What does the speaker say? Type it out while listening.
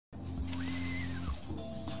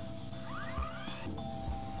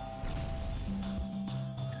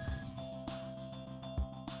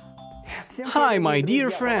Hi, my dear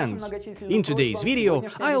friends! In today's video,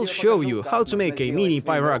 I'll show you how to make a mini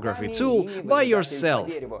pyrography tool by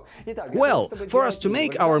yourself. Well, for us to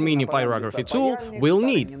make our mini pyrography tool, we'll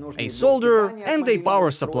need a solder and a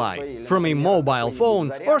power supply from a mobile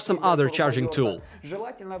phone or some other charging tool.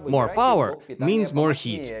 More power means more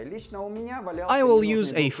heat. I will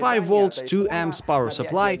use a 5V 2 amps power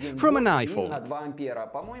supply from an iPhone.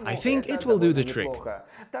 I think it will do the trick.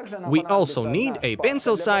 We also need a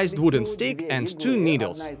pencil-sized wooden stick and 2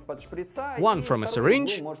 needles. One from a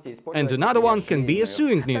syringe, and another one can be a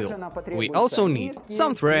sewing needle. We also need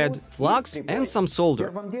some thread, flux and some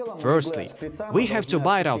solder. Firstly, we have to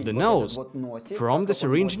bite out the nose from the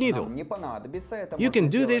syringe needle. You can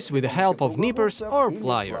do this with the help of nippers or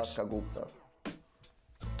pliers.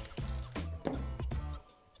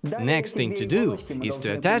 Next thing to do is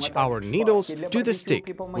to attach our needles to the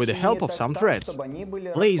stick with the help of some threads.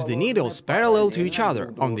 Place the needles parallel to each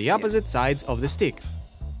other on the opposite sides of the stick.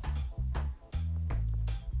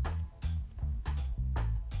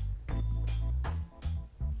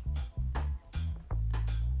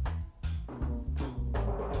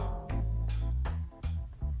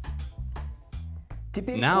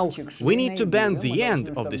 Now, we need to bend the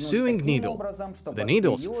end of the sewing needle. The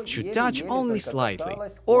needles should touch only slightly,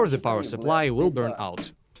 or the power supply will burn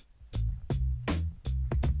out.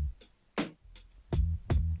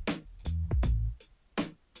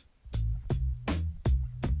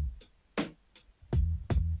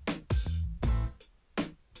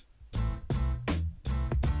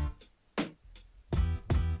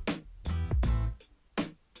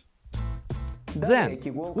 Then,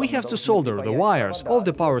 we have to solder the wires of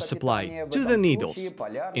the power supply to the needles.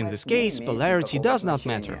 In this case, polarity does not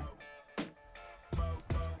matter.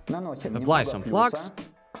 Apply some flux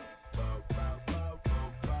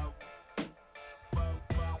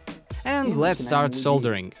and let's start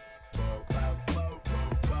soldering.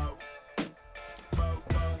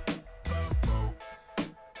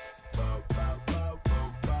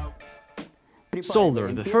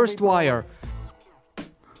 Solder the first wire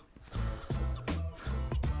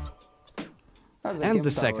and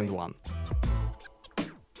the second one.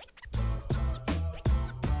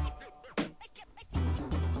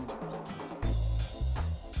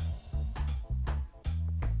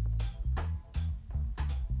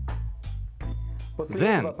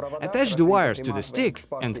 Then, attach the wires to the stick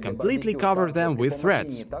and completely cover them with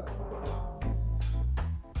threads.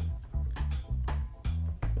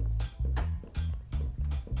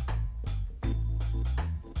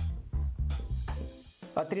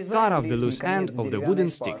 Cut off the loose end of the wooden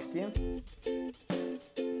stick.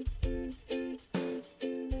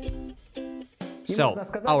 So,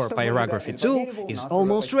 our pyrography tool is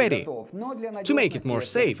almost ready. To make it more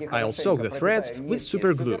safe, I'll soak the threads with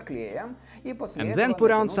super glue and then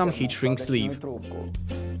put on some heat shrink sleeve.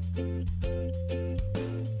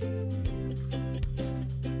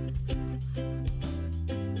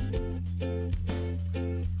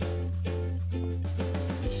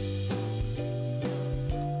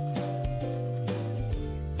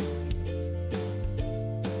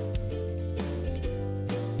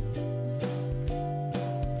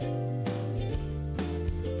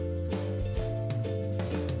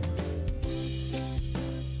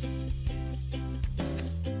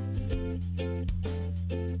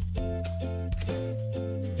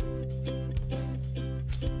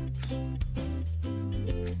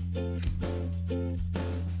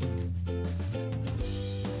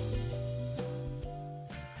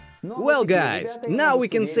 Well guys, now we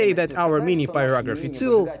can say that our mini pyrography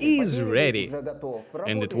tool is ready.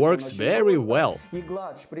 And it works very well.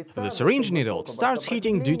 The syringe needle starts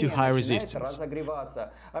heating due to high resistance.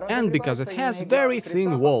 And because it has very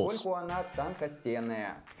thin walls.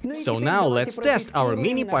 So now let's test our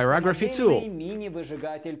mini pyrography tool.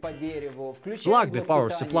 Plug the power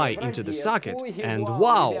supply into the socket and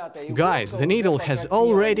wow! Guys, the needle has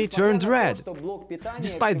already turned red.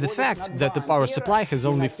 Despite the fact that the power supply has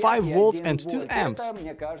only 5V and 2 amps.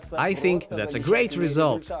 I think that's a great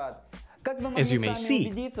result. As you may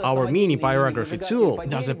see, our mini pyrography tool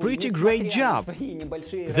does a pretty great job,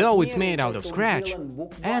 though it's made out of scratch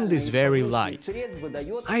and is very light.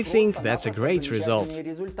 I think that's a great result.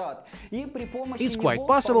 It's quite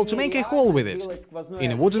possible to make a hole with it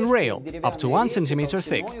in a wooden rail up to 1 cm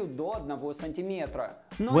thick.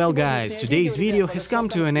 Well guys, today's video has come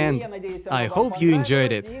to an end. I hope you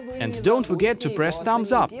enjoyed it. And don't forget to press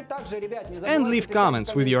thumbs up. And leave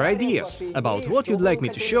comments with your ideas about what you'd like me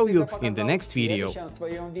to show you in the next video.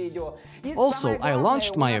 Also, I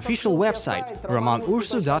launched my official website,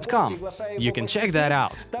 romanursu.com. You can check that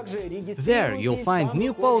out. There you'll find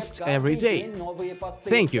new posts every day.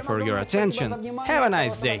 Thank you for your attention. Have a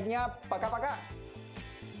nice day.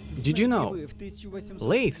 Did you know?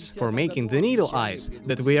 Lathes for making the needle eyes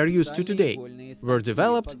that we are used to today were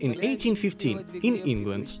developed in 1815 in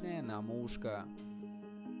England.